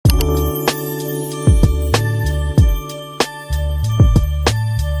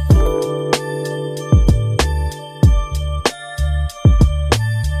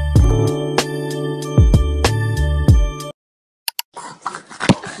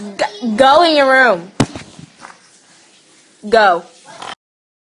Go in your room. Go.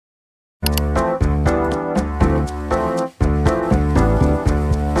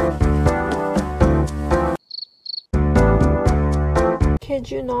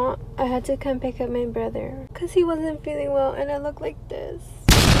 Kid you not, I had to come pick up my brother because he wasn't feeling well and I look like this.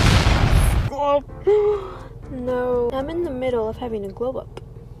 No, I'm in the middle of having a glow up.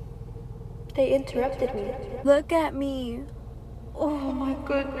 They interrupted me. Look at me. Oh my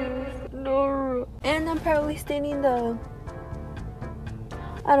goodness, no. And I'm probably staining the...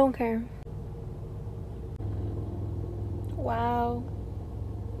 I don't care. Wow.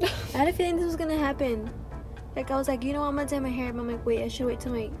 I had a feeling this was gonna happen. Like, I was like, you know, I'm gonna dye my hair, but I'm like, wait, I should wait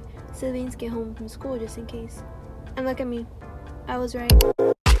till my siblings get home from school just in case. And look at me. I was right.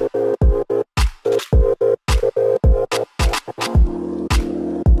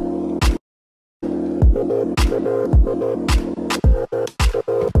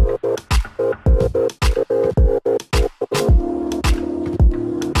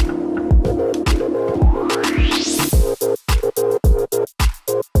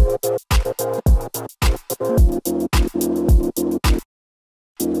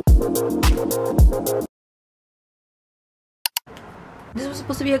 This was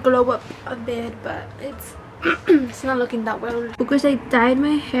supposed to be a glow up a bit, but it's it's not looking that well because I dyed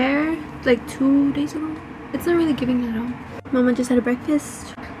my hair like 2 days ago. It's not really giving it all. Mama just had a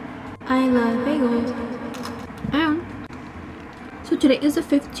breakfast. I love bagels. And so today is the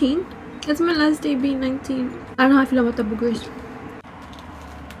 15th. That's my last day being 19. I don't know how I feel about the boogers.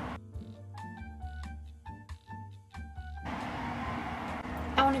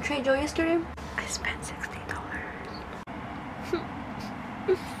 I went to Trader Joe yesterday. I spent $60.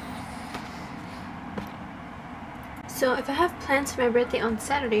 So if I have plans for my birthday on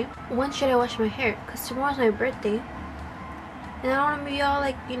Saturday, when should I wash my hair? Because tomorrow's my birthday. And I don't want to be all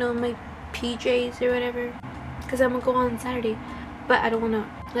like, you know, my PJs or whatever. Because I'm going to go on Saturday. But I don't want to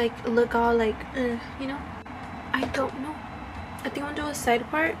like look all like, you know. I don't know. I think I'm going to do a side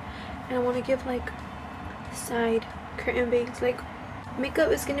part. And I want to give like side curtain bangs. Like makeup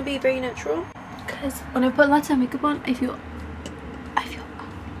is going to be very natural. Because when I put lots of makeup on, I feel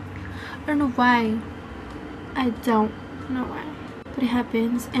I don't know why. I don't know why, but it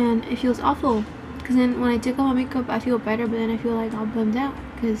happens and it feels awful because then when I take off my makeup I feel better, but then I feel like all bummed out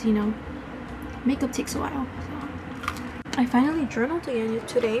because, you know, makeup takes a while. So I finally journaled again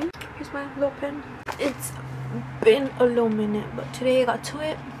today. Here's my little pen. It's been a little minute, but today I got to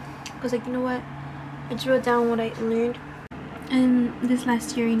it. I was like, you know what, I just wrote down what I learned in this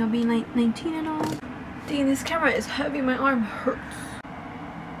last year, you know, being like 19 and all. Dang, this camera is heavy, my arm hurts.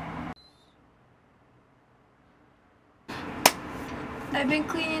 I've been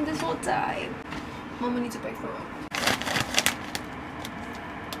cleaning this whole time. Mama needs a break for it.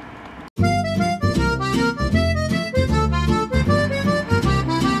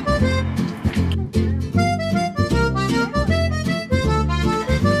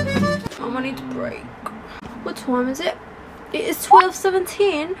 Mama needs a break. What time is it? It is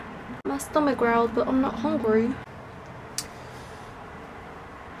 12:17. My stomach growled, but I'm not hungry.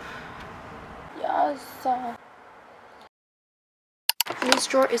 Yes. This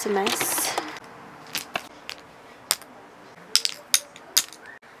drawer is a mess.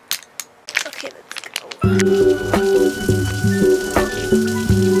 Okay, let's go.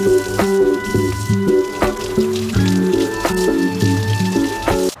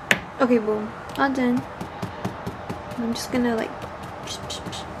 Okay, boom. All done. I'm just gonna like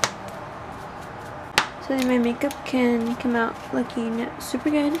so that my makeup can come out looking super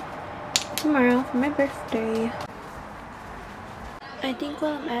good tomorrow for my birthday. I think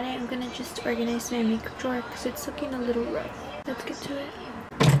while I'm at it, I'm gonna just organize my makeup drawer because it's looking a little rough. Let's get to it.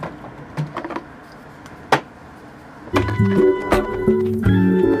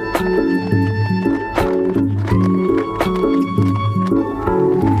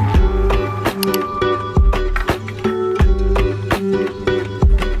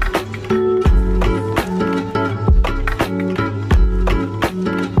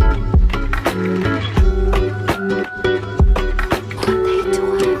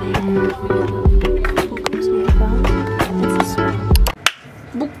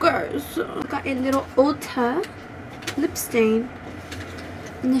 Got a little Ulta lip stain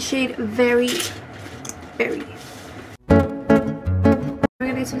in the shade Very Berry. We're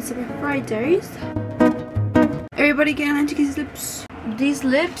gonna get some Super Fridays. Everybody get on to kiss lips. These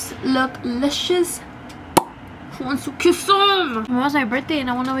lips look luscious. I want to kiss them. Tomorrow's my birthday and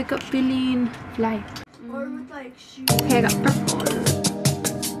I want to wake up feeling fly. Or with like shoes. Okay, I got purple.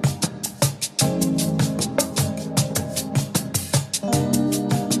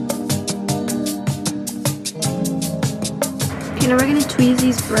 now we're gonna tweeze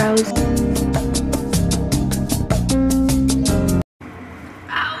these brows.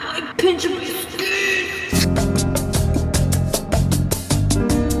 Ow, I pinched my skin.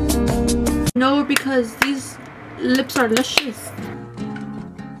 No, because these lips are luscious.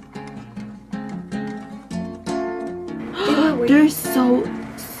 They're so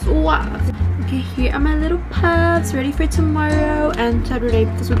suave. Okay, here are my little puffs ready for tomorrow and Saturday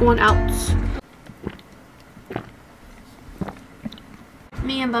because we're going out.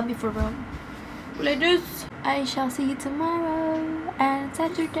 Me and Bobby for real. Ladies, I shall see you tomorrow and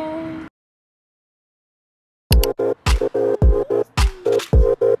Saturday. I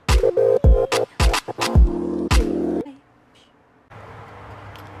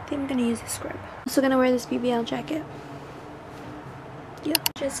think I'm gonna use this scrub. I'm also gonna wear this BBL jacket. Yeah,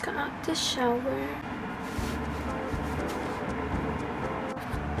 just got out the shower.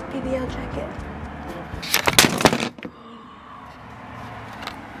 BBL jacket.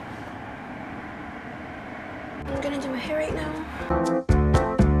 I'm gonna do my hair right now.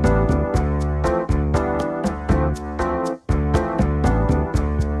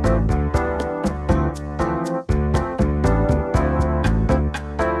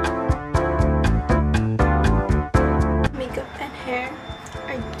 Makeup and hair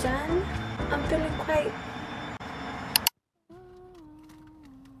are done. I'm feeling quite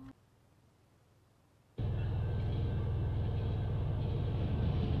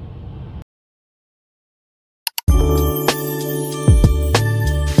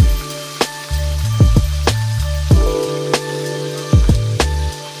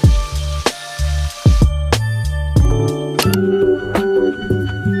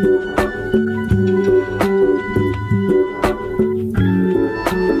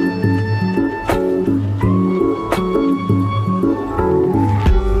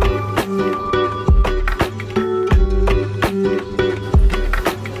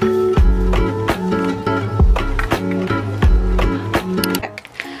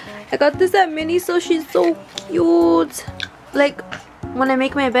I got this at Miniso. She's so cute. Like, when I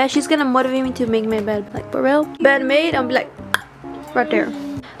make my bed, she's gonna motivate me to make my bed. Like, for real. Bed made, I'm like, right there.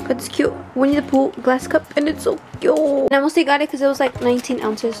 Got this cute Winnie the Pooh glass cup, and it's so cute. And I mostly got it because it was like 19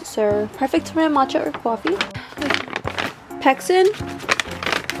 ounces, so perfect for my matcha or coffee. Pexin.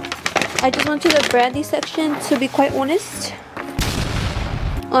 I just went to the brandy section, to be quite honest.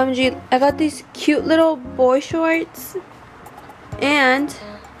 OMG, I got these cute little boy shorts. And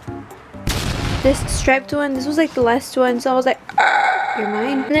this striped one. This was like the last one, so I was like, you're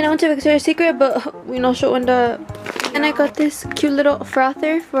mine. And then I went to Victoria's Secret, but we not showing the. And I got this cute little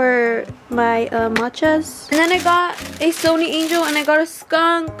frother for my matchas. And then I got a Sony Angel, and I got a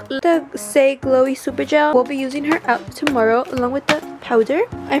skunk. The Say Glowy Super Gel. We'll be using her out tomorrow along with the powder.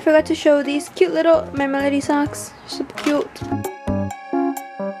 I forgot to show these cute little My Melody socks. Super cute.